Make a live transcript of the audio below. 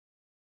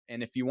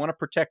And if you want to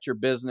protect your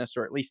business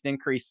or at least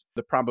increase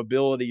the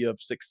probability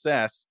of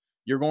success,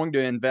 you're going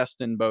to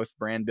invest in both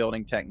brand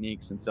building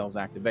techniques and sales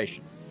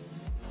activation.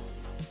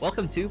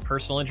 Welcome to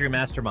Personal Injury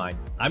Mastermind.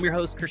 I'm your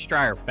host, Chris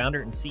Stryer,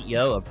 founder and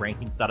CEO of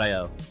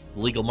Rankings.io, the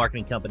legal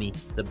marketing company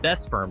the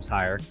best firms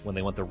hire when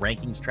they want the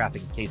rankings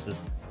traffic in cases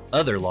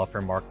other law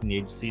firm marketing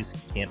agencies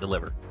can't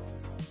deliver.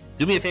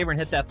 Do me a favor and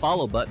hit that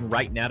follow button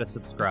right now to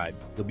subscribe.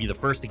 You'll be the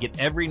first to get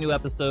every new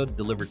episode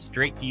delivered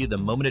straight to you the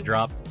moment it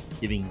drops,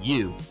 giving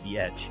you the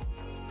edge.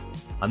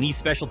 On these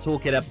special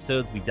toolkit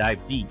episodes, we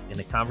dive deep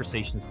into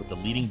conversations with the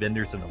leading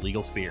vendors in the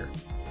legal sphere,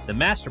 the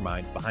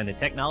masterminds behind the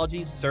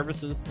technologies,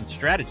 services, and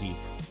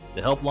strategies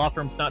to help law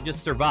firms not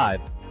just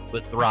survive,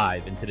 but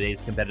thrive in today's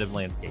competitive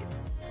landscape.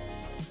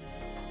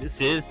 This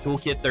is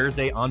Toolkit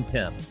Thursday on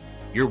PIM,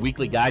 your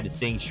weekly guide to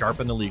staying sharp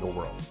in the legal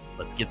world.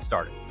 Let's get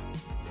started.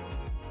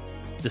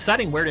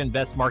 Deciding where to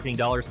invest marketing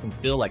dollars can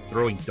feel like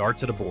throwing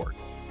darts at a board.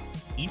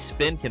 Each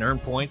spin can earn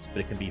points, but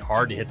it can be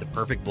hard to hit the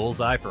perfect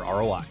bullseye for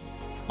ROI.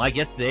 My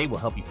guest today will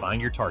help you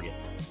find your target.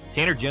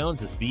 Tanner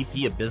Jones is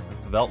VP of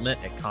Business Development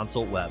at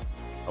Consultwebs,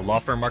 a law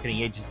firm marketing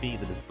agency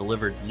that has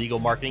delivered legal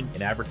marketing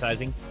and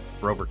advertising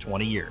for over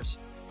 20 years.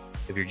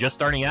 If you're just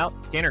starting out,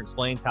 Tanner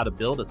explains how to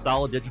build a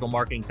solid digital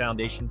marketing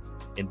foundation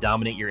and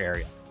dominate your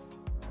area.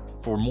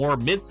 For more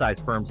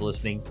mid-sized firms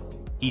listening,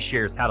 he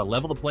shares how to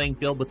level the playing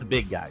field with the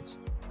big guys.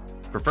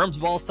 For firms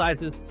of all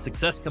sizes,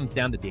 success comes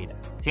down to data.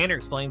 Tanner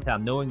explains how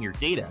knowing your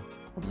data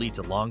will lead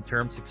to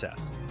long-term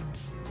success.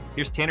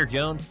 Here's Tanner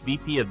Jones,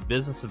 VP of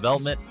Business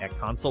Development at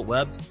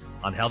Consultwebs,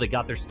 on how they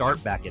got their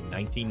start back in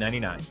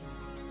 1999.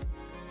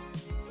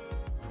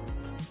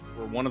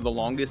 We're one of the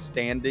longest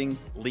standing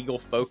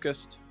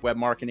legal-focused web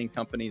marketing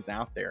companies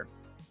out there,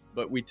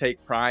 but we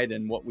take pride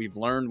in what we've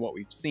learned, what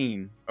we've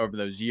seen over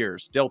those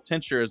years. Dale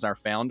Tincher is our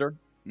founder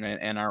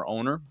and our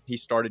owner. He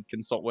started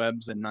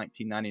Consultwebs in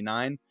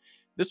 1999.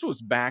 This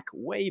was back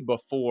way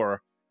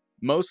before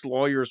most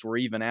lawyers were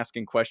even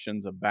asking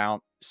questions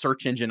about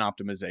search engine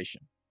optimization,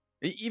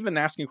 even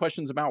asking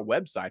questions about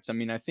websites. I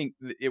mean, I think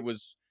it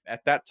was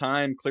at that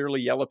time, clearly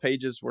Yellow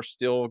Pages were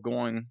still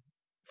going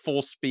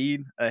full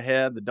speed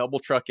ahead. The double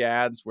truck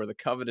ads were the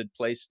coveted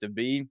place to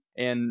be.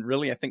 And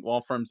really, I think law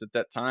firms at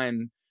that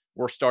time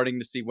were starting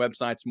to see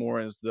websites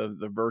more as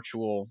the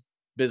virtual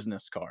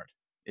business card,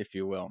 if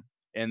you will.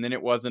 And then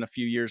it wasn't a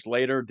few years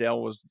later,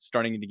 Dale was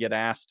starting to get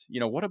asked,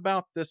 what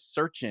about this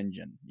search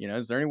engine?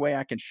 Is there any way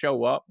I can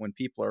show up when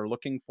people are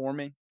looking for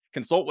me?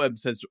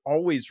 Consultwebs has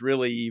always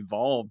really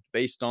evolved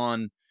based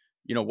on,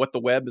 what the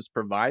web has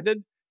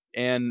provided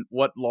and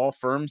what law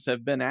firms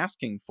have been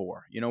asking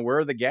for. Where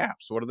are the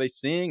gaps? What are they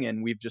seeing?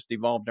 And we've just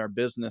evolved our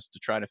business to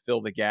try to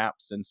fill the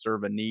gaps and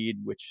serve a need,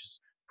 which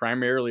is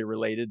primarily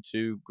related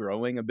to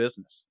growing a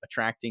business,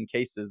 attracting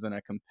cases in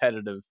a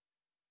competitive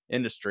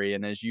industry.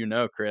 And as you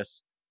know,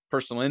 Chris,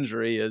 personal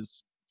injury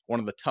is one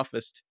of the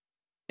toughest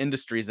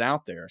industries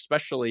out there,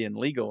 especially in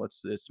legal.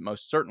 It's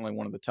most certainly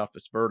one of the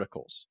toughest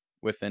verticals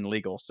within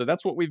legal. So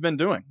that's what we've been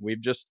doing.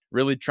 We've just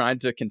really tried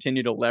to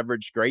continue to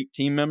leverage great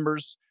team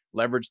members,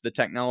 leverage the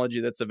technology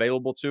that's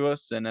available to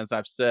us. And as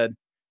I've said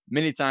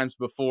many times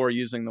before,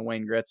 using the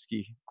Wayne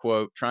Gretzky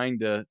quote, trying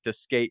to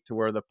skate to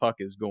where the puck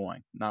is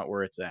going, not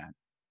where it's at.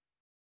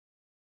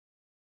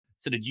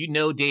 So did you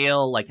know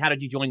Dale? How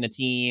did you join the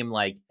team?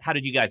 How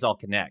did you guys all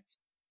connect?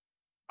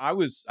 I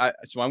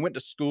went to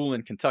school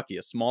in Kentucky,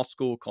 a small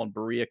school called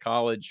Berea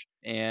College,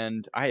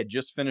 and I had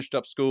just finished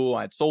up school.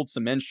 I had sold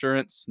some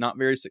insurance, not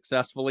very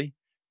successfully,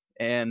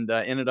 and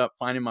ended up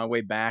finding my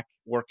way back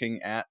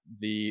working at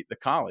the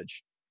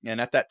college. And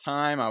at that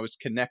time, I was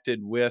connected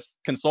with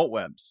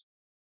Consultwebs.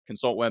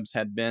 Consultwebs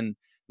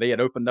they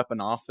had opened up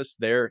an office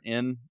there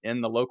in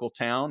the local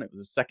town. It was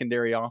a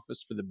secondary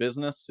office for the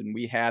business, and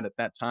we had at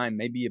that time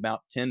maybe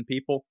about 10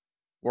 people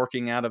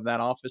working out of that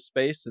office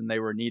space, and they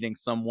were needing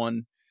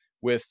someone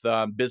with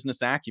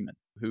business acumen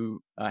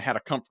who had a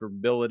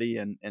comfortability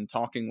and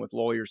talking with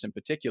lawyers in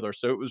particular.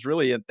 So it was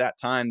really at that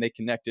time they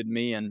connected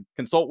me, and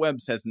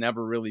Consultwebs has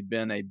never really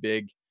been a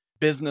big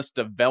business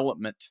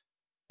development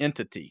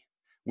entity.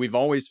 We've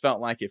always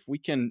felt like if we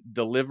can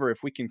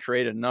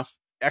create enough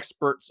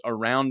experts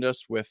around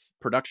us with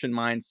production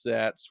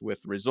mindsets,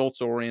 with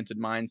results-oriented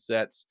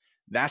mindsets,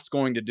 that's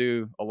going to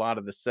do a lot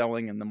of the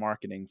selling and the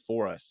marketing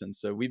for us. And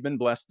so we've been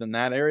blessed in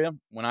that area.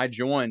 When I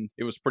joined,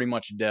 it was pretty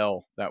much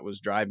Dell that was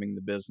driving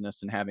the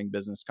business and having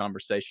business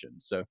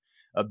conversations. So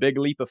a big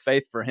leap of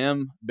faith for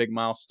him, big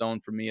milestone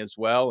for me as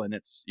well. And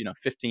it's,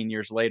 15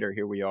 years later,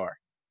 here we are.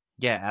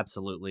 Yeah,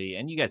 absolutely.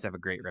 And you guys have a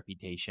great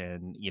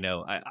reputation.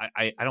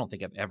 I don't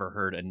think I've ever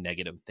heard a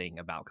negative thing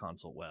about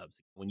Consultwebs.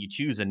 When you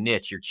choose a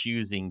niche, you're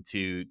choosing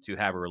to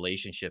have a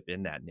relationship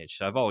in that niche.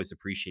 So I've always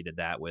appreciated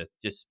that with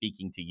just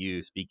speaking to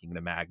you, speaking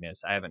to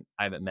Magnus. I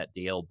haven't met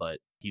Dale, but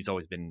he's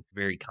always been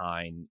very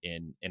kind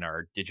in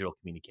our digital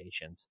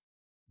communications.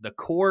 The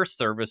core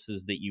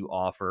services that you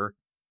offer,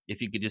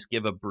 if you could just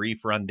give a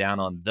brief rundown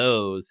on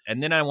those.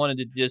 And then I wanted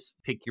to just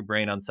pick your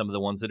brain on some of the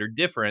ones that are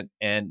different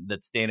and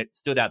that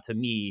stood out to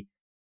me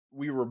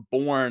We were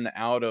born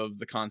out of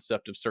the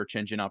concept of search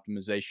engine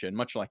optimization.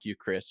 Much like you,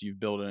 Chris, you've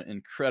built an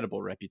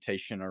incredible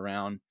reputation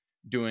around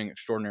doing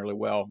extraordinarily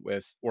well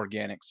with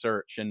organic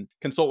search. And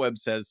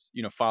Consultwebs has,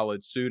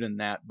 followed suit in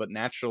that. But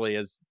naturally,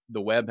 as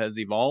the web has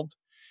evolved,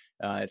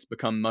 it's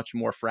become much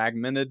more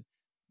fragmented.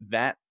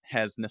 That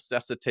has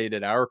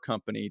necessitated our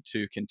company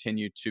to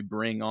continue to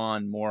bring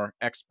on more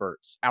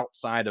experts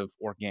outside of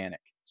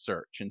organic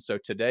search. And so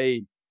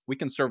today we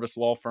can service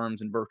law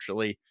firms in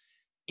virtually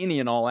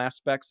any and all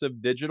aspects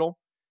of digital.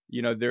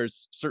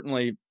 There's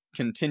certainly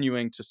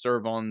continuing to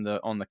serve on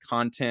the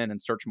content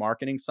and search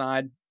marketing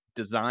side.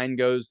 Design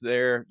goes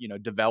there,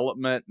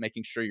 development,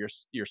 making sure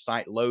your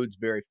site loads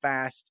very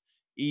fast,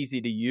 easy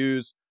to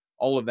use.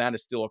 All of that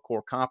is still a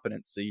core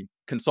competency.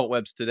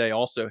 Consultwebs today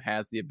also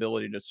has the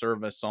ability to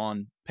service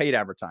on paid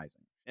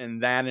advertising.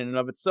 And that in and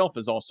of itself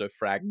is also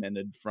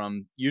fragmented,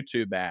 from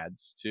YouTube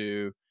ads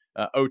to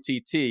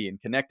OTT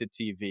and connected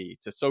TV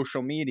to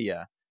social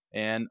media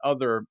and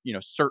other,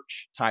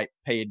 search type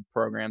paid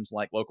programs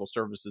like local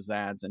services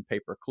ads and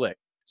pay-per-click.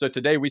 So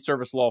today we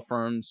service law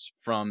firms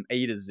from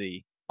A to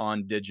Z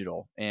on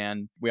digital.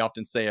 And we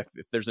often say if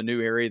there's a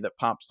new area that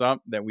pops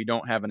up that we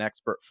don't have an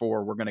expert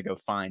for, we're going to go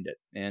find it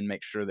and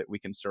make sure that we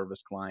can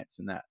service clients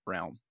in that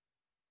realm.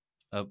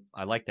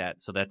 I like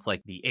that. So that's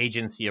like the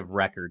agency of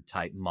record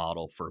type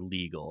model for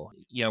legal.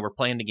 We're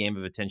playing the game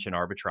of attention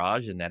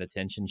arbitrage, and that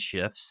attention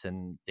shifts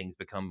and things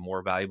become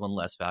more valuable and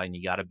less valuable, and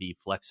you got to be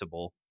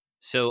flexible.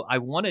 So I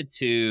wanted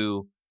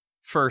to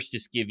first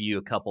just give you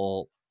a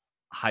couple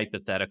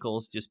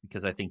hypotheticals, just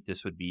because I think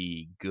this would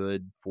be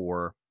good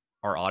for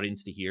our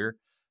audience to hear.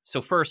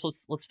 So first,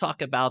 let's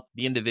talk about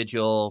the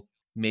individual.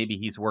 Maybe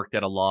he's worked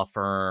at a law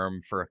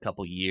firm for a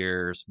couple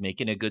years,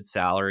 making a good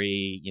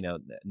salary,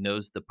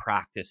 knows the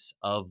practice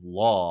of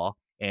law,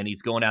 and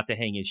he's going out to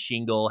hang his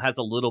shingle, has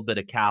a little bit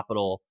of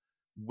capital.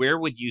 Where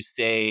would you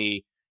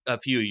say a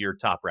few of your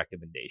top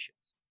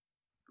recommendations?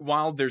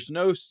 While there's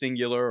no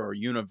singular or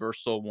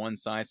universal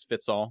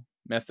one-size-fits-all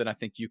method, I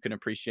think you can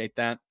appreciate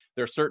that.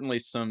 There are certainly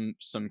some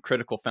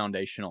critical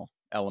foundational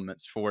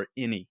elements for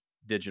any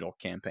digital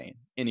campaign,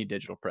 any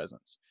digital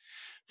presence.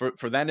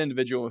 For that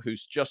individual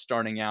who's just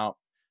starting out,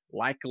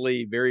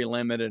 likely very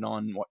limited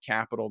on what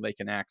capital they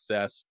can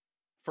access,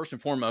 first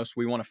and foremost,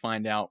 we want to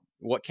find out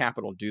what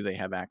capital do they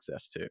have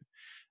access to,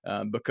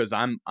 because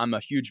I'm a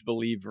huge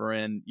believer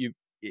in you.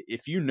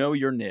 If you know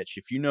your niche,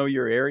 if you know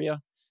your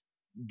area,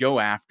 go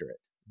after it.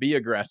 Be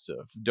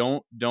aggressive.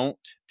 Don't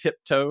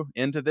tiptoe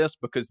into this,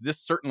 because this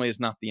certainly is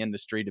not the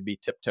industry to be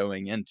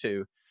tiptoeing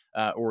into,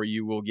 or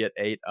you will get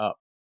ate up.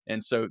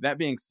 And so that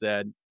being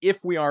said, if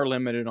we are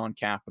limited on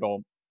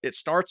capital, it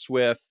starts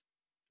with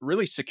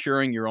really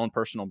securing your own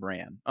personal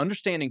brand,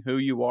 understanding who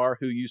you are,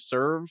 who you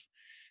serve,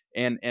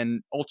 and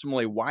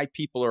ultimately why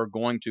people are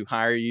going to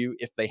hire you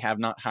if they have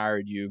not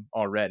hired you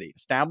already.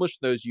 Establish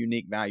those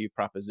unique value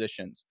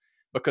propositions,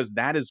 because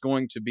that is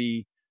going to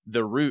be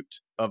the root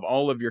of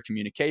all of your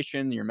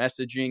communication, your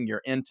messaging,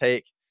 your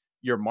intake,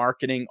 your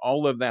marketing.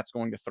 All of that's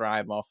going to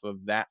thrive off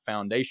of that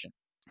foundation.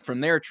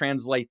 From there,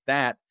 translate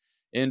that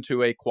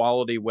into a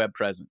quality web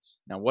presence.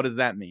 Now, what does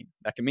that mean?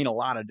 That can mean a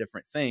lot of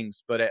different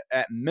things, but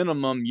at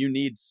minimum, you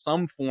need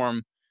some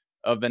form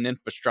of an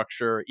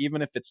infrastructure,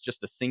 even if it's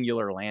just a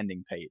singular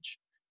landing page.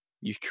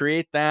 You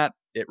create that,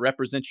 it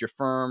represents your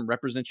firm,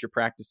 represents your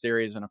practice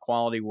areas in a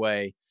quality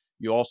way.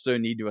 You also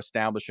need to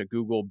establish a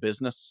Google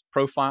business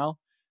profile.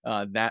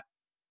 That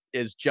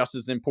is just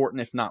as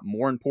important, if not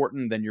more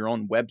important, than your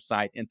own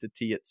website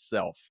entity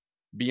itself.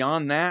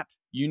 Beyond that,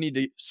 you need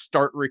to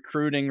start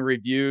recruiting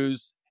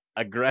reviews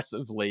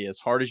aggressively, as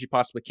hard as you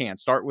possibly can.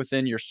 Start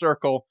within your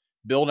circle,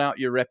 build out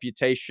your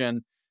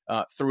reputation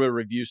through a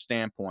review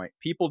standpoint.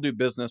 People do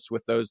business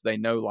with those they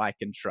know, like,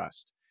 and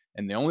trust.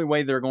 And the only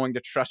way they're going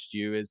to trust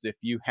you is if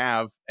you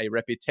have a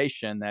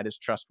reputation that is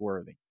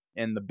trustworthy.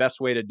 And the best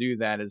way to do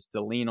that is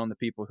to lean on the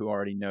people who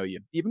already know you.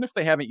 Even if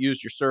they haven't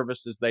used your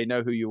services, they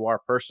know who you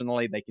are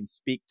personally. They can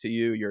speak to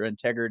you, your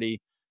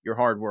integrity, your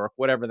hard work,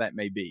 whatever that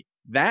may be.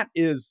 That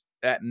is,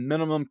 at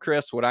minimum,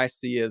 Chris, what I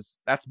see is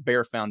that's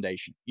bare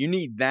foundation. You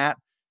need that.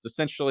 It's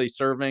essentially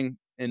serving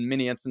in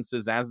many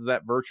instances as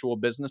that virtual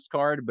business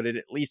card, but it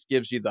at least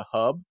gives you the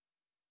hub.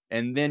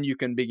 And then you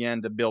can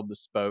begin to build the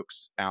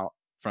spokes out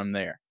from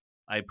there.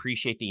 I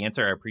appreciate the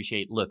answer. I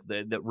appreciate, look,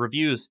 the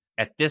reviews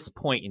at this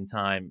point in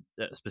time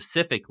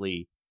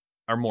specifically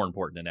are more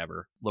important than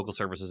ever. Local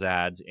services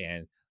ads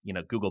and,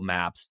 Google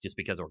Maps, just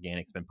because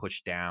organic's been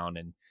pushed down,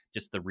 and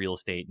just the real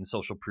estate and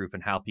social proof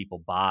and how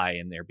people buy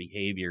and their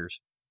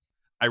behaviors.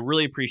 I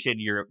really appreciated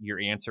your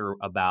answer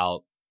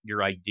about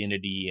your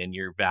identity and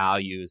your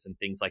values and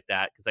things like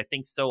that, because I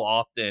think so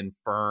often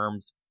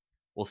firms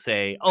will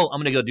say, oh, I'm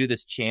going to go do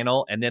this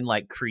channel, and then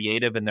like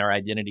creative and their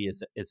identity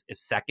is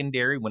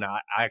secondary, when I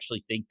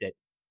actually think that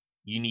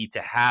you need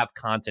to have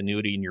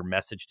continuity in your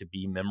message to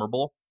be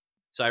memorable.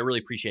 So I really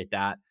appreciate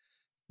that.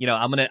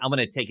 I'm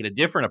gonna take it a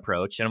different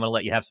approach, and I'm gonna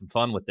let you have some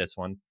fun with this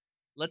one.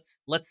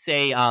 Let's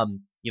say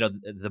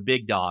the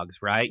big dogs,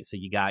 right? So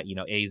you got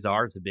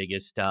Azar is the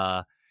biggest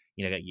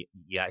You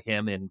got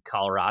him in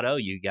Colorado.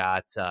 You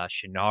got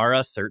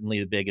Shannara, certainly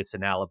the biggest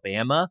in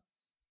Alabama.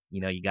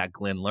 You got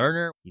Glenn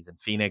Lerner. He's in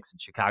Phoenix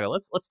and Chicago.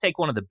 Let's take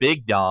one of the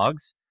big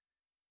dogs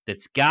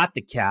that's got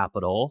the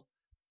capital.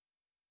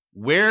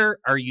 Where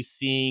are you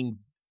seeing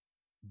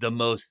the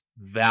most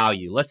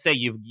value? Let's say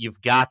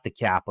you've got the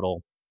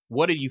capital.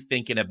 What are you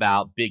thinking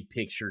about big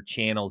picture,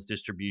 channels,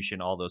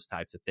 distribution, all those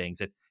types of things?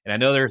 And I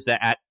know there's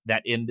that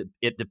end,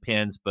 it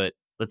depends, but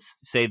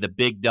let's say the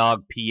big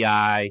dog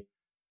PI,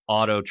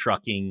 auto,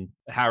 trucking.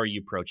 How are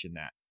you approaching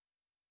that?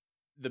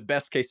 The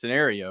best case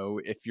scenario,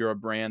 if you're a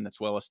brand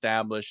that's well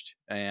established,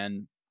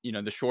 and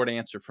the short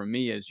answer for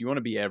me is you want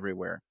to be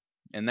everywhere,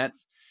 and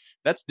that's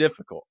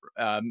difficult.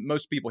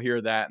 Most people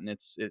hear that and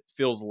it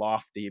feels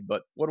lofty,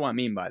 but what do I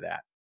mean by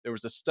that? There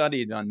was a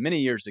study done many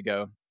years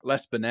ago.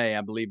 Les Binet,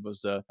 I believe,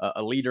 was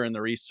a leader in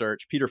the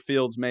research. Peter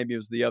Fields maybe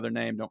was the other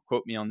name. Don't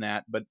quote me on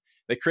that. But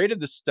they created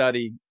this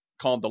study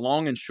called The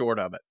Long and Short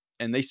of It.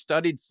 And they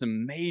studied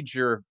some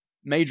major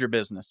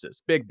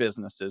businesses, big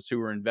businesses who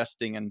were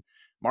investing in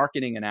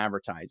marketing and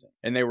advertising.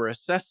 And they were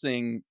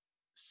assessing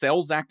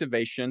sales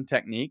activation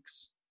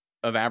techniques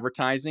of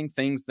advertising,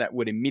 things that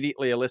would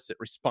immediately elicit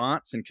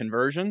response and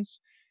conversions,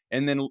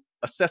 and then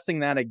assessing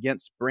that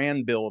against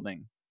brand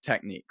building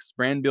techniques.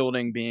 Brand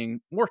building being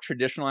more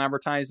traditional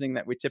advertising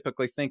that we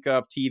typically think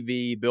of: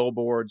 TV,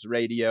 billboards,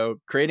 radio,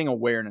 creating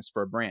awareness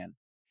for a brand.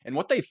 And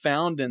what they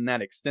found in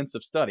that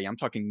extensive study, I'm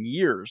talking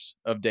years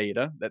of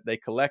data that they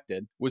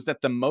collected, was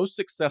that the most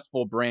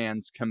successful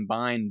brands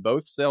combine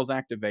both sales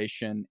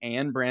activation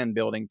and brand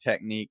building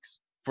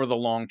techniques for the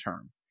long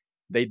term.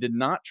 They did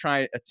not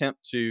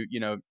attempt to,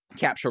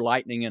 capture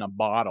lightning in a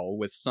bottle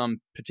with some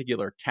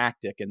particular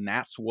tactic, and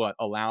that's what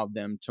allowed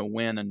them to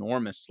win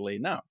enormously.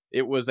 No,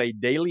 it was a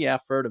daily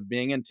effort of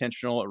being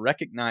intentional,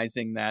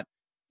 recognizing that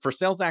for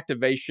sales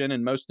activation,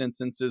 in most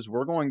instances,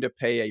 we're going to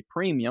pay a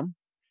premium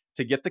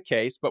to get the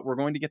case, but we're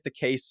going to get the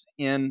case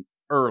in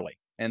early.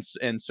 And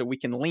so we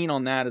can lean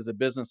on that as a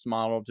business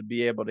model to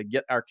be able to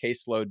get our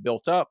caseload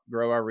built up,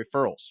 grow our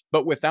referrals.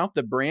 But without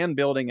the brand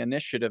building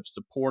initiative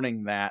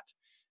supporting that,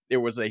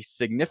 there was a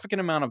significant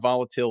amount of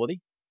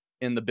volatility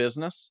in the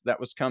business that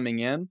was coming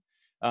in.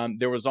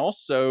 There was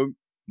also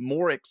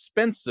more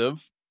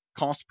expensive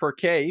cost per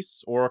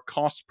case or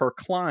cost per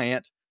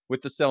client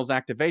with the sales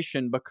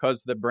activation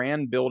because the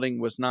brand building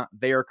was not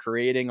there,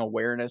 creating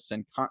awareness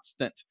and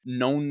constant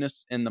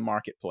knownness in the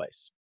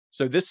marketplace.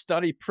 So this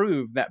study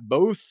proved that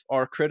both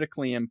are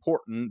critically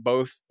important,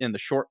 both in the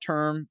short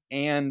term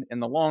and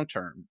in the long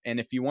term. And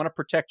if you want to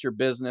protect your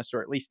business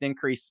or at least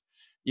increase,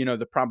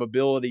 the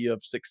probability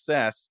of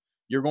success,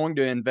 you're going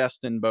to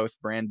invest in both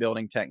brand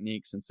building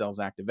techniques and sales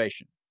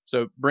activation.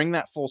 So bring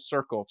that full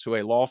circle to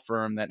a law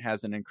firm that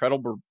has an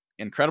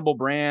incredible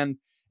brand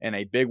and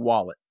a big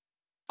wallet.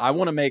 I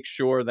want to make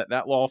sure that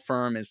that law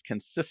firm is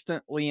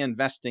consistently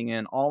investing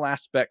in all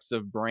aspects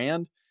of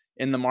brand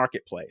in the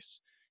marketplace.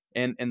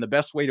 And the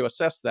best way to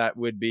assess that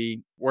would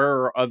be, where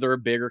are other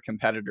bigger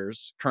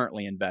competitors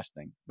currently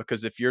investing?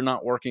 Because if you're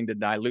not working to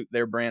dilute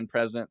their brand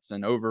presence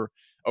and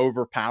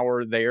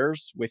overpower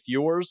theirs with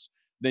yours,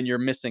 then you're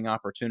missing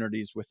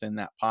opportunities within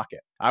that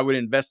pocket. I would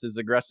invest as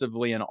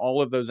aggressively in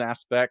all of those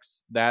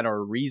aspects that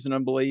are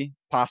reasonably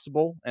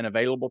possible and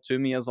available to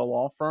me as a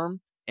law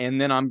firm.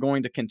 And then I'm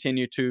going to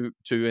continue to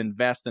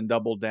invest and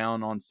double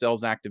down on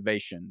sales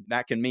activation.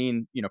 That can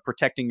mean,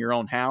 protecting your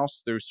own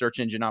house through search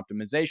engine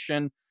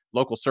optimization,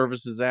 local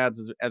services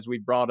ads, as we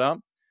brought up.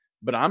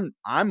 But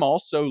I'm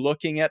also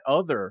looking at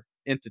other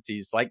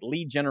entities like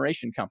lead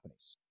generation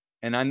companies.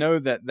 And I know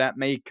that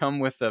may come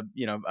with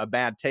a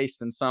bad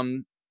taste in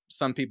some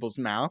people's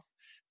mouth,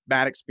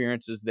 bad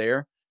experiences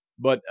there,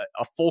 but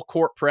a full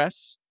court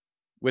press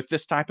with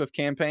this type of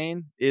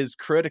campaign is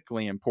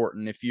critically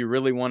important if you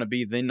really want to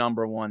be the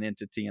number one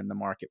entity in the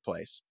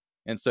marketplace.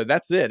 And so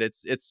that's it.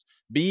 It's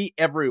be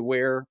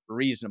everywhere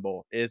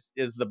reasonable. Is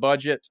the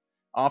budget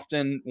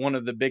often one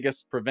of the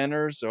biggest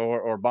preventers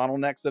or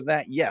bottlenecks of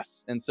that?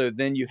 Yes. And so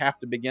then you have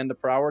to begin to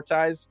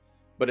prioritize.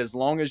 But as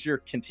long as you're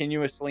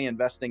continuously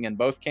investing in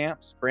both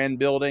camps, brand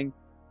building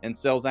and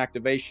sales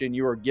activation,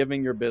 you are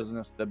giving your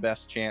business the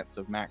best chance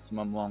of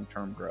maximum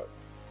long-term growth.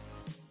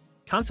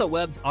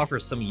 Consultwebs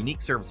offers some unique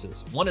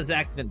services. One is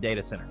Accident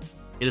Data Center.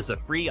 It is a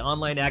free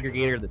online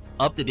aggregator that's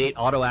up-to-date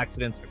auto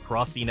accidents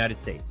across the United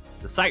States.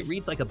 The site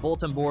reads like a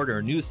bulletin board or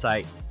a news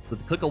site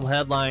with clickable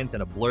headlines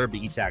and a blurb to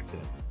each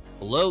accident.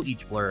 Below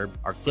each blurb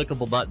are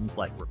clickable buttons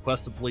like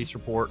Request a Police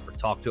Report or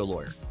Talk to a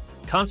Lawyer.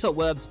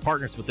 Consultwebs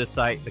partners with this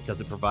site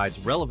because it provides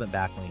relevant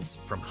backlinks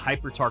from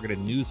hyper-targeted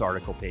news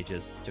article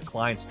pages to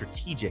clients'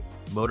 strategic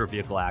motor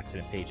vehicle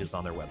accident pages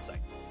on their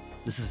websites.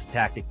 This is a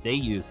tactic they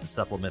use to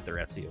supplement their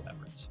SEO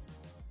efforts.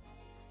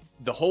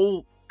 The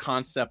whole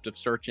concept of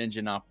search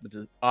engine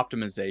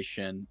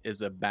optimization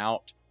is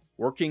about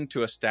working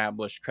to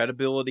establish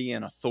credibility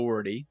and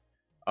authority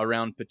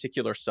around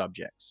particular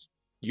subjects.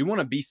 You want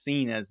to be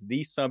seen as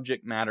the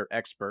subject matter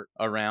expert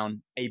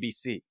around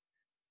ABC.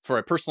 For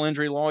a personal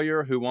injury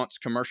lawyer who wants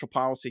commercial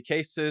policy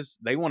cases,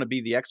 they want to be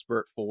the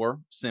expert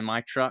for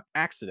semi-truck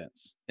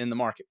accidents in the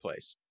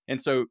marketplace.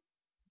 And so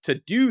To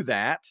do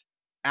that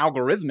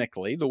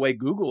algorithmically, the way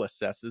Google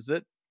assesses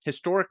it,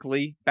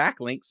 historically,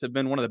 backlinks have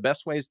been one of the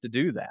best ways to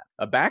do that.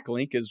 A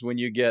backlink is when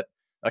you get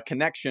a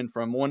connection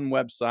from one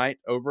website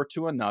over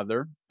to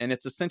another, and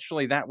it's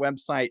essentially that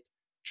website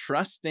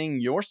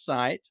trusting your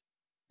site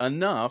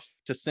enough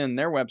to send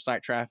their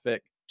website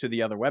traffic to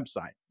the other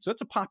website. So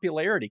it's a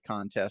popularity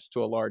contest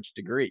to a large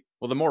degree.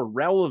 Well, the more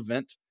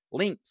relevant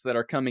links that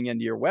are coming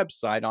into your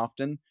website,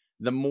 often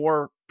the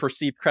more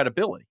perceived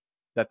credibility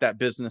that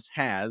business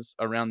has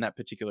around that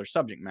particular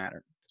subject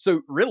matter.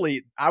 So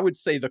really, I would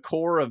say the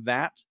core of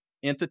that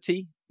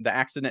entity, the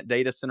Accident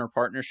Data Center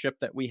partnership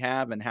that we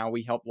have and how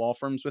we help law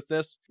firms with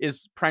this,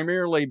 is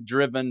primarily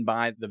driven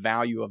by the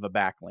value of a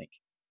backlink.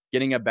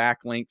 Getting a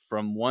backlink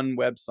from one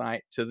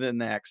website to the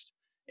next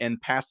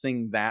and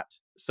passing that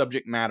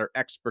subject matter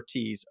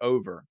expertise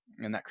over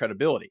and that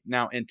credibility.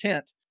 Now,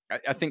 intent,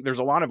 I think there's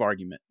a lot of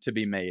argument to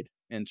be made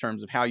in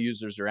terms of how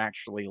users are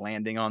actually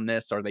landing on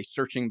this. Are they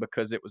searching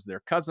because it was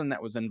their cousin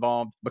that was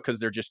involved, because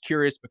they're just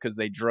curious, because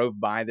they drove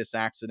by this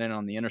accident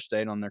on the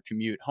interstate on their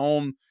commute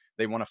home?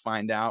 They want to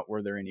find out,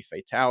 were there any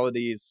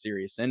fatalities,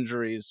 serious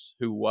injuries?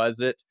 Who was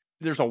it?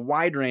 There's a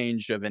wide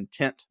range of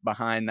intent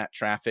behind that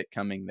traffic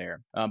coming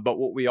there. But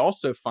what we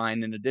also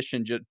find, in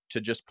addition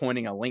to just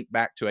pointing a link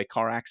back to a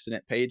car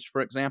accident page,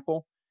 for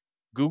example,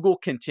 Google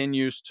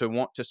continues to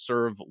want to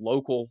serve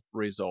local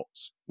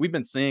results. We've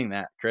been seeing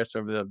that, Chris,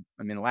 over the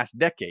last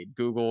decade.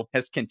 Google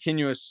has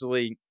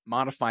continuously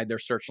modified their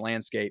search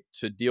landscape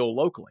to deal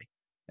locally.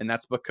 And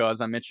that's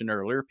because I mentioned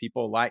earlier,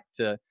 people like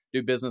to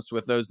do business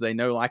with those they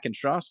know, like, and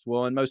trust.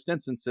 Well, in most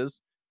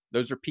instances,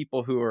 those are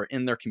people who are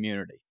in their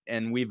community.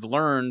 And we've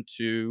learned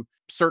to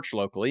search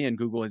locally, and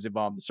Google has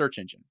evolved the search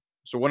engine.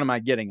 So what am I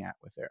getting at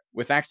with there?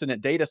 With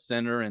Accident Data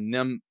Center and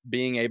them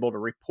being able to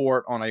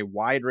report on a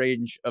wide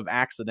range of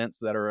accidents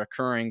that are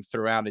occurring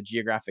throughout a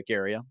geographic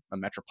area, a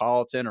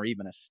metropolitan or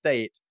even a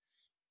state,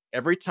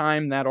 every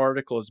time that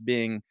article is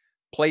being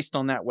placed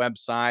on that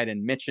website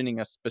and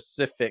mentioning a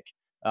specific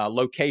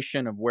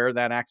location of where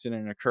that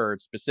accident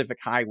occurred, specific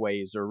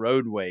highways or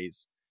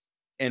roadways,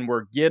 and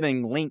we're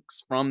getting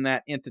links from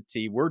that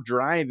entity, we're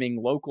driving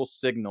local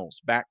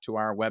signals back to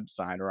our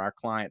website or our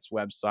client's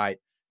website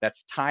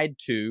that's tied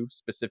to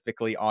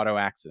specifically auto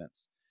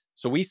accidents.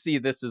 So we see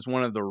this as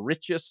one of the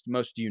richest,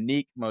 most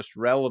unique, most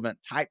relevant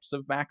types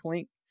of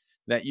backlink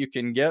that you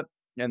can get.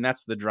 And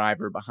that's the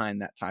driver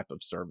behind that type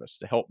of service,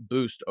 to help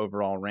boost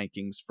overall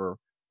rankings for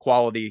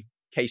quality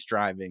case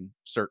driving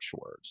search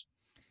words.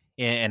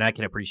 And I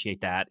can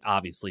appreciate that.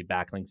 Obviously,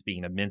 backlinks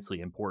being immensely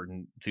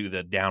important through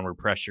the downward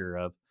pressure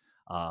of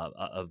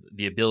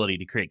the ability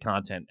to create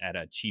content at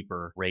a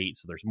cheaper rate.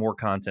 So there's more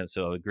content,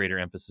 so a greater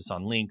emphasis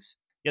on links.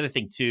 The other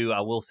thing too,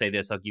 I will say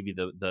this, I'll give you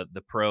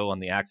the pro on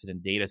the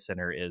Accident Data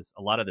Center, is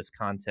a lot of this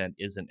content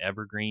isn't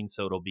evergreen,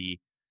 so it'll be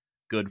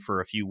good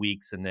for a few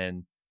weeks and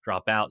then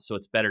drop out. So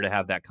it's better to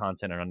have that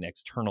content on an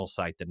external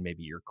site than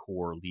maybe your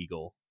core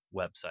legal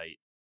website.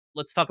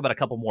 Let's talk about a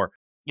couple more.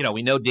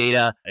 We know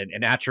data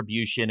and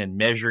attribution and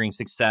measuring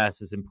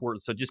success is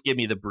important. So just give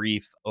me the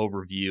brief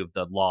overview of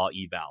the Law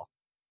Eval.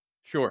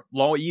 Sure.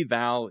 Law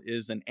Eval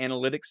is an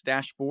analytics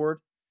dashboard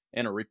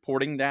and a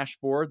reporting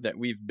dashboard that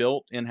we've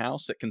built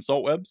in-house at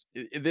Consultwebs.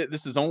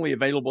 This is only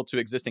available to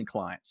existing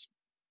clients,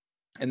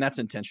 and that's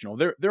intentional.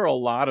 There are a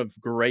lot of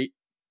great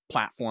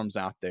platforms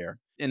out there.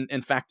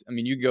 In fact,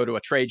 you go to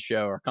a trade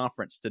show or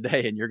conference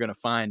today, and you're going to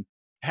find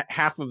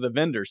half of the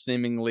vendors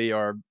seemingly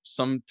are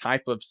some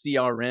type of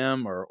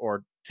CRM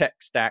or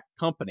tech stack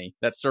company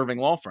that's serving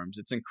law firms.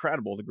 It's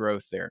incredible, the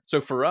growth there.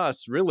 So for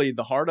us, really,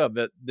 the heart of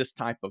it, this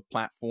type of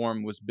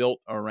platform was built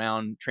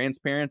around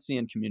transparency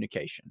and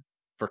communication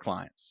for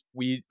clients.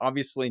 We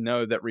obviously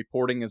know that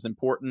reporting is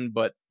important,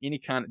 but any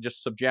kind of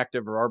just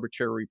subjective or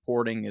arbitrary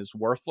reporting is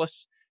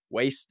worthless,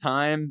 wastes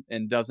time,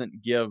 and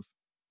doesn't give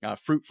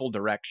fruitful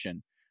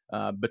direction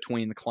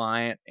between the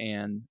client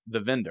and the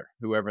vendor,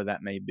 whoever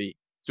that may be.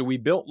 So we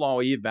built Law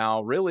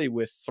Eval really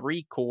with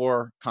three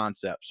core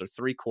concepts or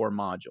three core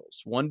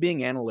modules. One being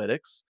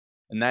analytics,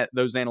 and that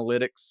those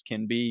analytics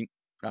can be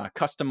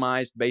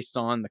customized based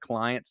on the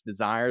client's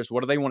desires.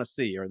 What do they want to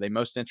see? Are they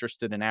most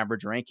interested in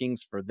average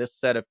rankings for this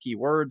set of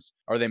keywords?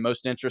 Are they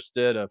most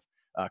interested of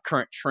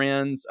current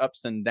trends,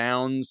 ups and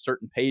downs,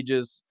 certain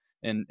pages,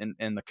 and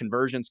the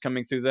conversions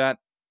coming through that?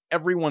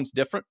 Everyone's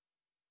different.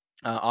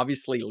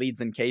 Obviously, leads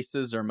and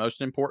cases are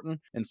most important.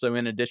 And so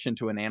in addition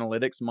to an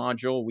analytics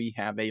module, we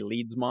have a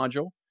leads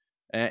module.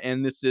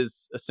 And this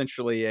is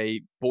essentially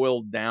a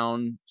boiled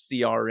down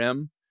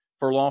CRM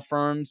for law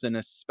firms, and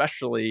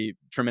especially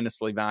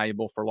tremendously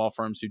valuable for law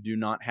firms who do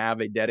not have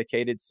a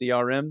dedicated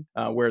CRM,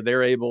 where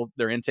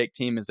their intake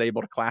team is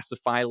able to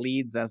classify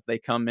leads as they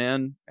come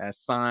in, as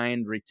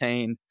signed,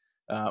 retained,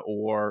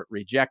 or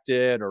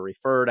rejected, or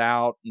referred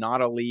out,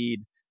 not a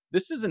lead.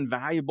 This is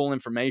invaluable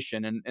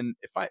information. And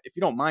if you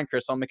don't mind,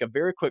 Chris, I'll make a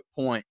very quick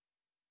point.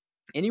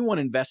 Anyone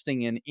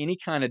investing in any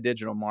kind of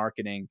digital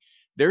marketing,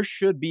 there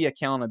should be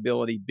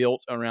accountability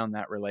built around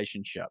that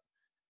relationship.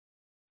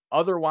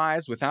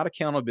 Otherwise, without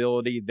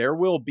accountability, there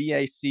will be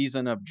a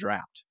season of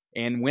drought.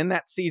 And when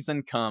that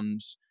season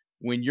comes,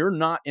 When you're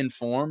not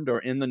informed or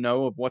in the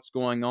know of what's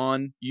going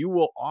on, you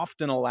will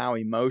often allow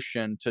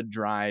emotion to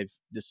drive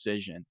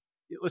decision.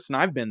 Listen,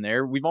 I've been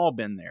there. We've all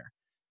been there.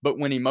 But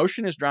when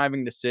emotion is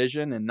driving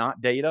decision and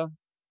not data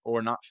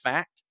or not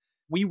fact,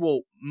 we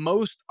will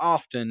most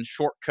often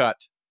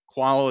shortcut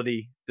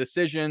quality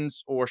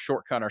decisions or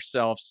shortcut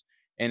ourselves,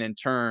 and in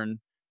turn,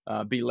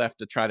 be left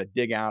to try to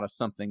dig out of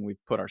something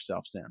we've put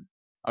ourselves in.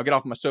 I'll get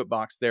off my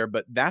soapbox there,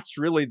 but that's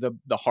really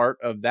the heart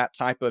of that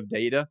type of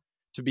data,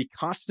 to be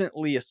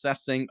constantly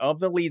assessing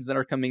of the leads that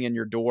are coming in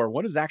your door.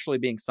 What is actually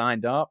being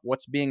signed up?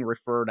 What's being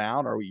referred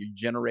out? Are you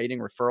generating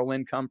referral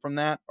income from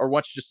that? Or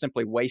what's just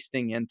simply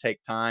wasting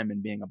intake time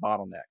and being a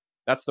bottleneck?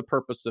 That's the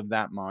purpose of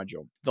that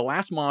module. The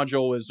last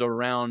module is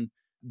around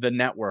the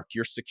network,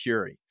 your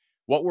security.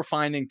 What we're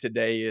finding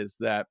today is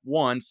that,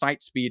 one,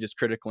 site speed is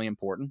critically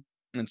important.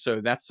 And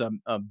so that's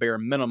a bare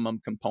minimum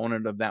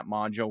component of that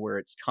module, where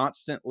it's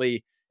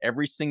constantly,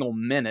 every single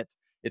minute,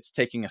 it's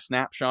taking a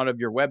snapshot of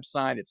your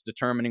website. It's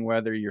determining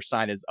whether your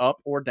site is up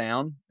or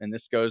down. And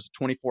this goes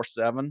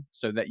 24/7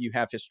 so that you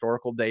have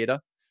historical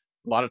data.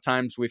 A lot of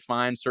times we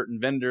find certain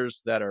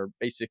vendors that are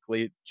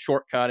basically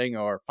shortcutting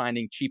or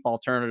finding cheap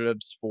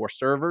alternatives for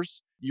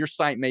servers. Your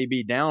site may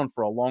be down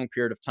for a long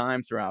period of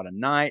time throughout a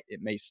night.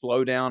 It may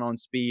slow down on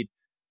speed.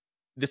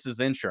 This is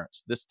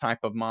insurance. This type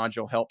of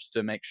module helps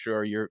to make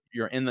sure you're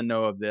in the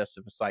know of this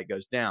if a site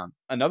goes down.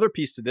 Another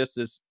piece to this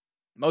is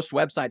most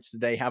websites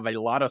today have a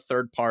lot of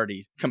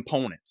third-party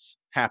components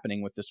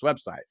happening with this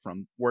website,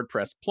 from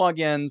WordPress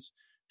plugins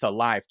to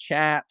live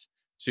chat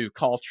to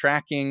call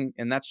tracking,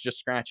 and that's just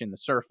scratching the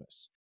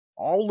surface.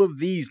 All of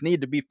these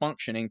need to be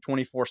functioning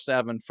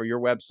 24/7 for your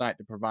website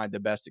to provide the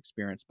best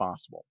experience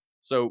possible.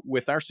 So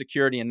with our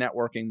security and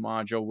networking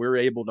module, we're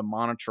able to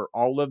monitor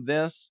all of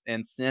this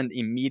and send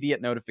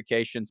immediate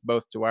notifications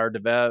both to our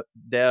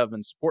dev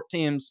and support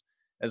teams,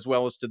 as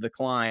well as to the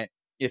client,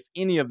 if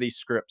any of these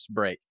scripts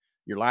break.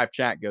 Your live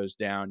chat goes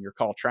down, your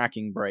call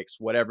tracking breaks,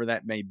 whatever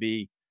that may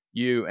be,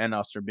 you and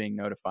us are being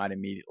notified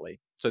immediately.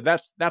 So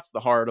that's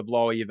the heart of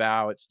Law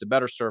Eval. It's to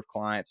better serve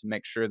clients and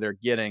make sure they're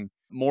getting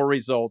more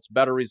results,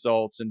 better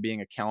results, and being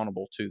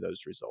accountable to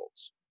those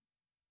results.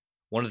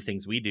 One of the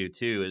things we do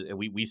too is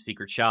we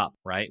secret shop,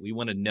 right? We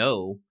want to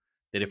know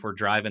that if we're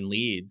driving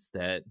leads,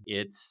 that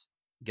it's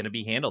going to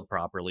be handled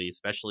properly,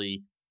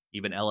 especially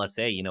even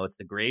LSA. It's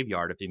the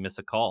graveyard if you miss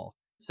a call.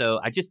 So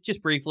I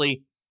just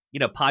briefly,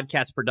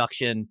 podcast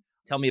production.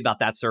 Tell me about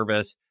that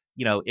service.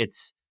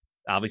 It's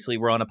obviously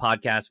we're on a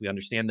podcast. We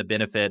understand the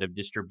benefit of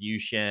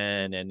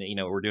distribution, and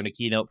we're doing a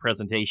keynote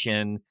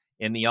presentation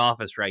in the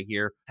office right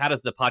here. How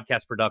does the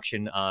podcast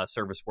production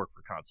service work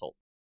for Consult?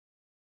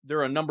 There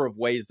are a number of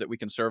ways that we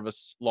can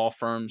service law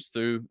firms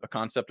through a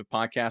concept of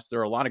podcast. There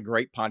are a lot of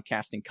great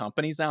podcasting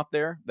companies out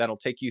there that'll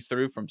take you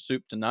through from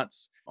soup to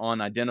nuts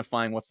on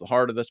identifying what's the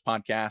heart of this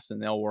podcast,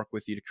 and they'll work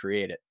with you to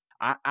create it.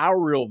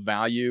 Our real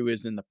value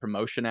is in the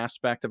promotion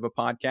aspect of a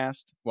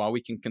podcast. While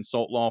we can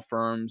consult law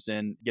firms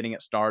in getting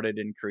it started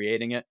and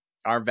creating it,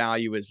 our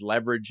value is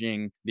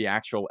leveraging the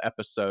actual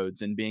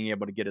episodes and being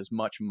able to get as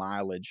much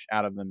mileage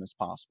out of them as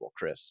possible,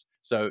 Chris.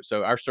 So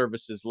our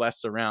service is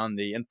less around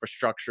the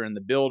infrastructure and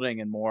the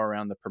building and more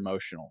around the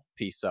promotional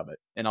piece of it.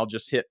 And I'll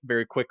just hit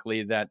very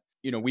quickly that,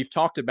 we've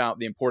talked about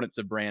the importance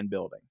of brand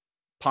building.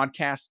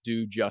 Podcasts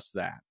do just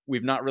that.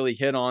 We've not really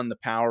hit on the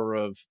power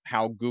of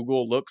how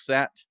Google looks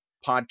at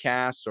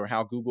podcasts or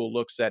how Google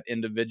looks at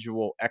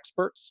individual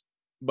experts,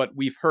 but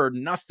we've heard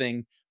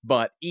nothing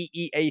but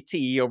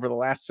EEAT over the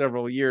last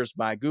several years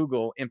by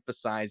Google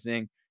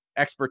emphasizing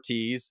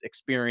expertise,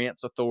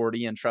 experience,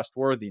 authority, and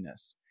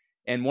trustworthiness.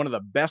 And one of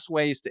the best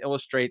ways to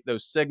illustrate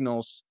those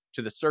signals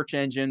to the search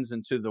engines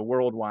and to the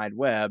World Wide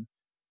Web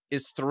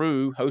is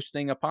through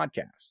hosting a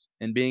podcast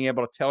and being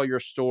able to tell your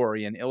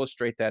story and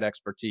illustrate that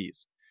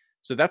expertise.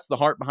 So that's the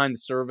heart behind the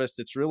service.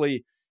 It's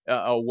really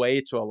a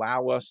way to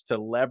allow us to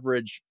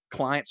leverage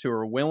clients who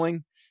are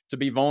willing to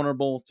be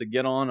vulnerable, to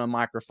get on a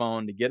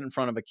microphone, to get in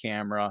front of a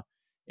camera,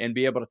 and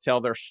be able to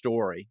tell their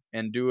story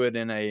and do it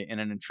in an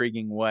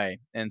intriguing way.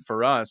 And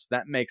for us,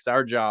 that makes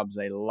our jobs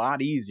a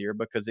lot easier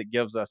because it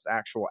gives us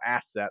actual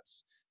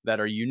assets that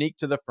are unique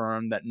to the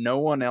firm that no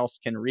one else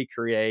can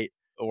recreate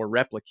or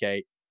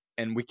replicate.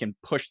 And we can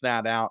push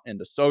that out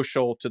into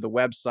social, to the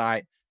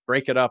website,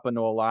 break it up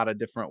into a lot of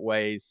different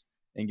ways,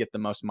 and get the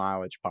most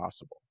mileage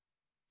possible.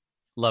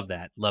 Love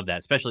that.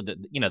 Especially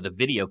the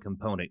video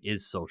component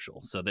is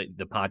social. So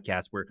the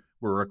podcast we're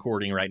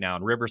recording right now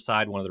in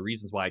Riverside, one of the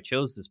reasons why I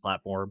chose this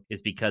platform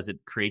is because it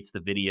creates the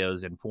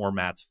videos and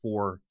formats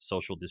for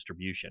social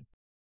distribution,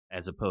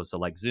 as opposed to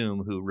like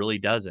Zoom, who really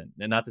doesn't.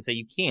 And not to say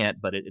you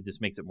can't, but it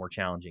just makes it more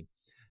challenging.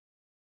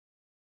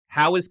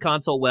 How is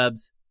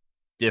Consultwebs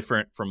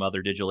different from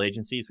other digital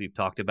agencies? We've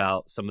talked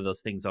about some of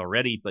those things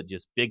already, but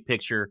just big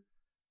picture,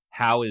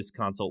 how is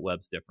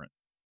Consultwebs different?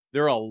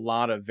 There are a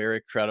lot of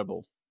very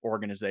credible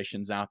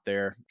organizations out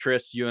there.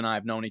 Chris, you and I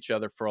have known each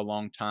other for a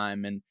long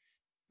time. And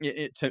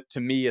to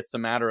me, it's a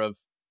matter of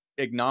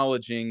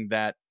acknowledging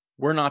that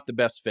we're not the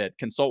best fit.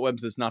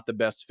 Consultwebs is not the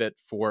best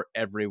fit for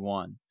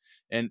everyone.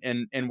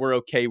 And we're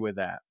okay with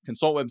that.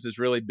 Consultwebs has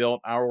really built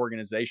our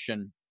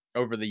organization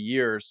over the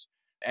years,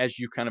 as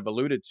you kind of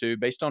alluded to,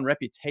 based on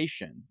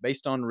reputation,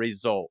 based on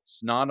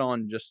results, not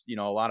on just,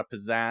 a lot of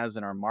pizzazz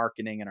in our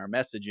marketing and our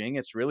messaging.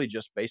 It's really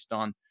just based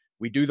on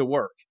we do the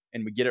work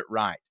and we get it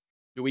right.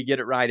 Do we get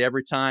it right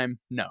every time?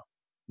 No,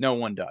 no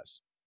one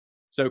does.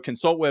 So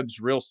Consultwebs'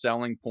 real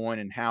selling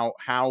point and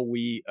how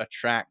we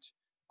attract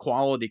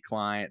quality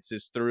clients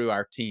is through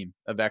our team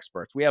of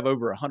experts. We have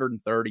over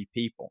 130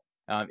 people.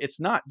 It's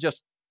not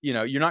just,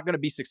 you're not going to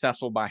be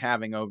successful by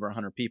having over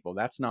 100 people.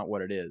 That's not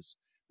what it is.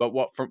 But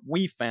what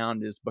we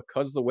found is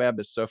because the web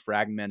is so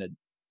fragmented,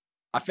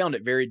 I found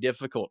it very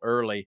difficult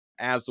early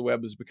as the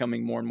web was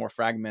becoming more and more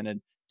fragmented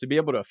to be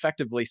able to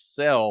effectively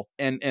sell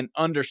and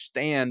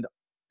understand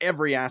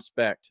every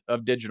aspect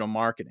of digital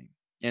marketing.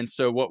 And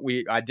so what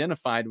we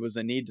identified was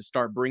a need to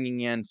start bringing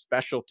in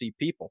specialty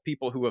people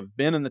who have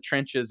been in the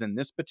trenches in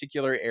this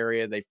particular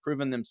area. They've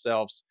proven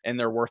themselves and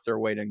they're worth their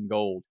weight in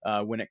gold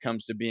when it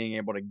comes to being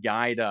able to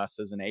guide us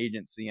as an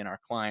agency and our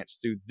clients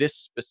through this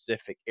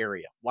specific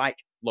area,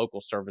 like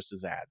local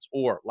services ads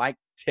or like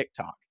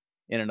TikTok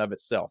in and of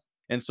itself.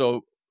 And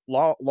so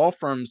law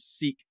firms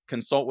seek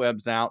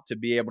Consultwebs out to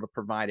be able to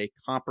provide a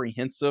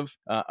comprehensive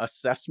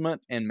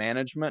assessment and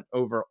management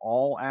over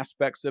all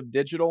aspects of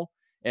digital,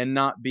 and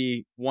not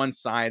be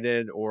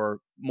one-sided or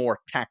more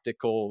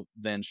tactical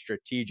than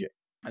strategic.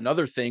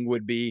 Another thing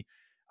would be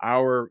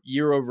our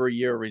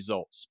year-over-year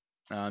results.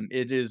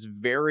 It is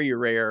very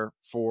rare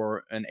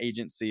for an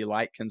agency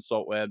like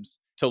Consultwebs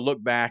to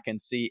look back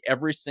and see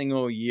every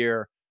single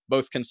year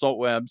both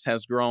Consultwebs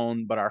has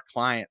grown, but our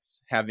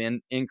clients have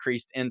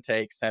increased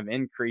intakes, have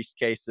increased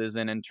cases,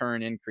 and in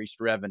turn increased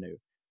revenue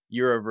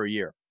year over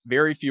year.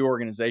 Very few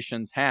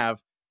organizations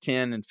have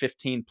 10 and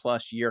 15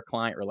 plus year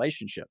client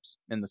relationships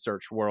in the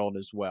search world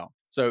as well.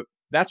 So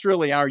that's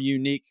really our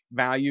unique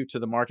value to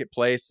the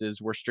marketplace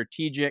is we're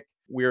strategic.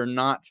 We're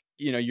not,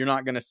 you're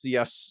not going to see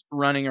us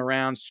running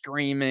around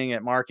screaming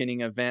at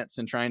marketing events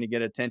and trying to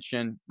get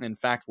attention. In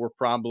fact, we're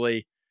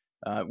probably,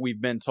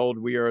 we've been told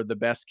we are the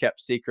best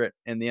kept secret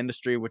in the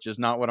industry, which is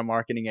not what a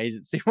marketing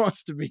agency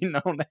wants to be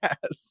known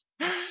as.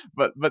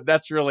 But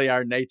that's really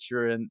our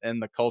nature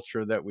and the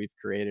culture that we've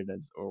created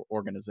as an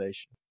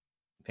organization.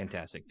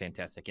 Fantastic.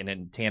 And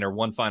then Tanner,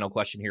 one final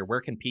question here.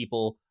 Where can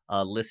people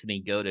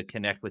listening go to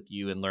connect with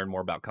you and learn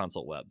more about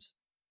Consultwebs?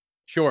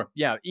 Sure.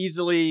 Yeah.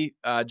 Easily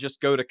just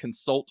go to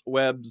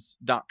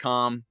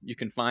consultwebs.com. You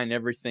can find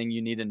everything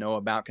you need to know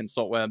about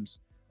Consultwebs.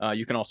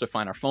 You can also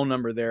find our phone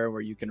number there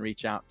where you can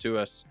reach out to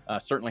us.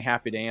 Certainly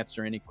happy to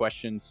answer any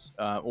questions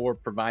or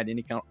provide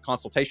any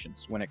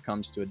consultations when it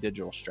comes to a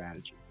digital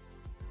strategy.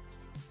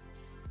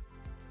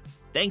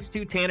 Thanks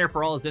to Tanner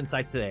for all his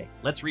insights today.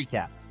 Let's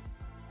recap.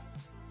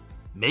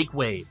 Make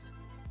waves.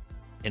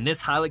 In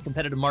this highly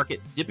competitive market,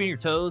 dipping your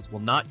toes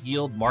will not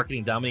yield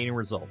marketing dominating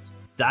results.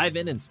 Dive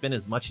in and spend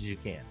as much as you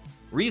can.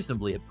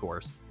 Reasonably, of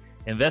course.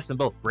 Invest in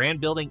both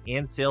brand building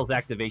and sales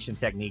activation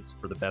techniques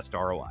for the best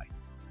ROI.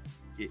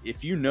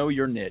 If you know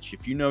your niche,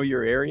 if you know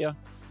your area,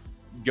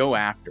 go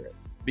after it.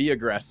 Be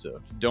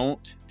aggressive.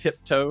 Don't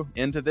tiptoe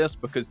into this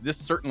because this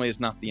certainly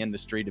is not the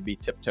industry to be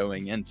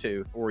tiptoeing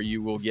into or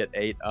you will get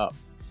ate up.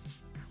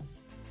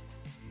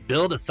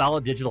 Build a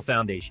solid digital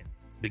foundation.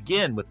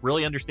 Begin with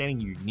really understanding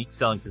your unique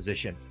selling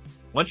position.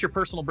 Once your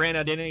personal brand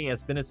identity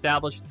has been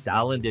established,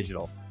 dial in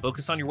digital.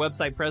 Focus on your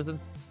website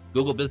presence,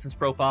 Google business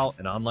profile,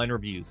 and online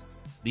reviews.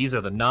 These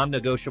are the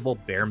non-negotiable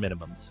bare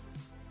minimums.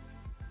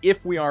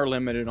 If we are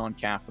limited on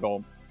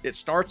capital, it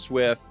starts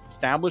with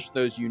establish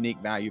those unique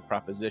value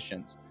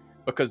propositions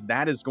because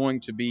that is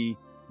going to be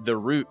the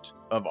root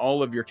of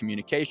all of your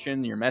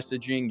communication, your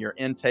messaging, your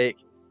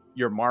intake,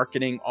 your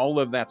marketing. All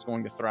of that's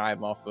going to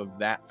thrive off of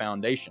that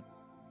foundation.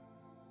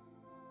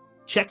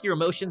 Check your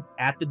emotions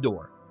at the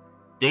door.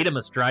 Data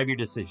must drive your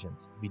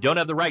decisions. If you don't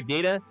have the right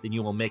data, then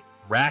you will make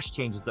rash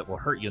changes that will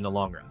hurt you in the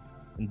long run.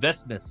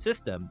 Invest in a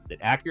system that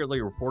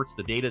accurately reports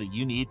the data that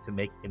you need to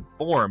make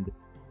informed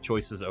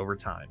choices over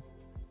time.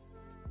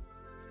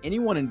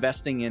 Anyone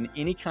investing in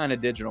any kind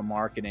of digital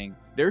marketing,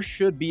 there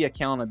should be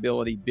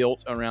accountability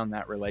built around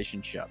that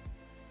relationship.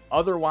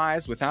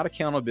 Otherwise, without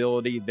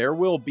accountability, there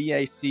will be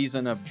a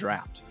season of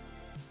drought.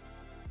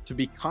 To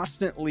be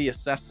constantly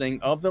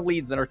assessing of the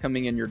leads that are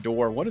coming in your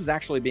door, what is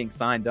actually being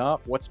signed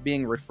up, what's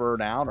being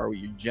referred out, are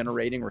you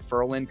generating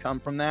referral income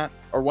from that,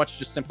 or what's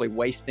just simply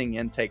wasting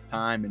intake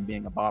time and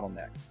being a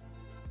bottleneck?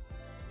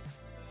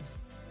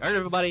 All right,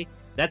 everybody,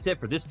 that's it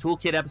for this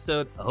toolkit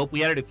episode. I hope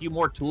we added a few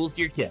more tools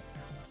to your kit.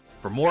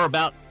 For more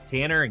about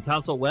Tanner and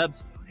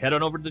Consultwebs, head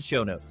on over to the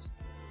show notes.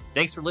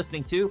 Thanks for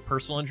listening to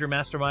Personal Injury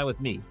Mastermind with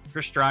me,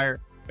 Chris Stryer,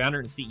 founder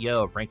and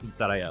CEO of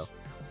Rankings.io.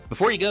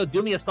 Before you go,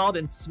 do me a solid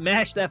and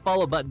smash that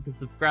follow button to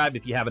subscribe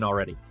if you haven't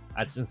already.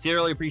 I'd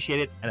sincerely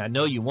appreciate it, and I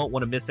know you won't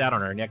want to miss out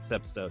on our next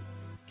episode.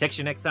 Catch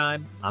you next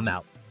time. I'm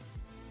out.